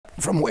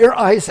From where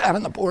I sat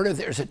on the border,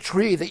 there's a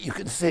tree that you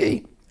can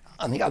see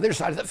on the other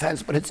side of the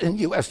fence, but it's in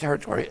U.S.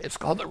 territory. It's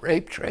called the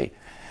rape tree.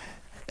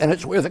 And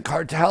it's where the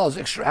cartels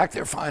extract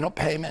their final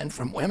payment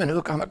from women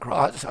who come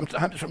across,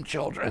 sometimes from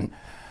children.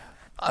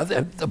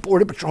 The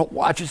Border Patrol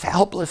watches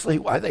helplessly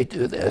while they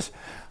do this.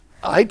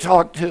 I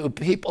talked to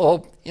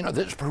people, you know,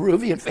 this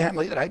Peruvian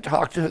family that I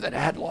talked to that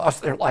had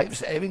lost their life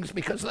savings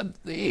because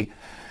the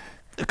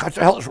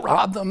cartels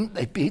rob them,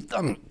 they beat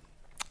them,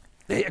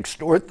 they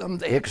extort them,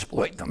 they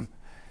exploit them,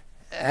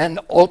 and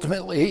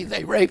ultimately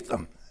they rape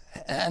them.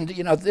 And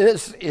you know,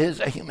 this is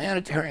a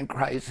humanitarian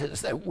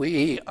crisis that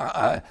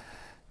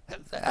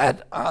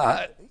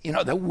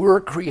that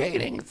we're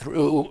creating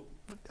through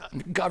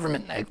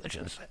government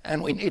negligence,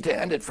 and we need to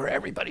end it for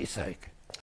everybody's sake.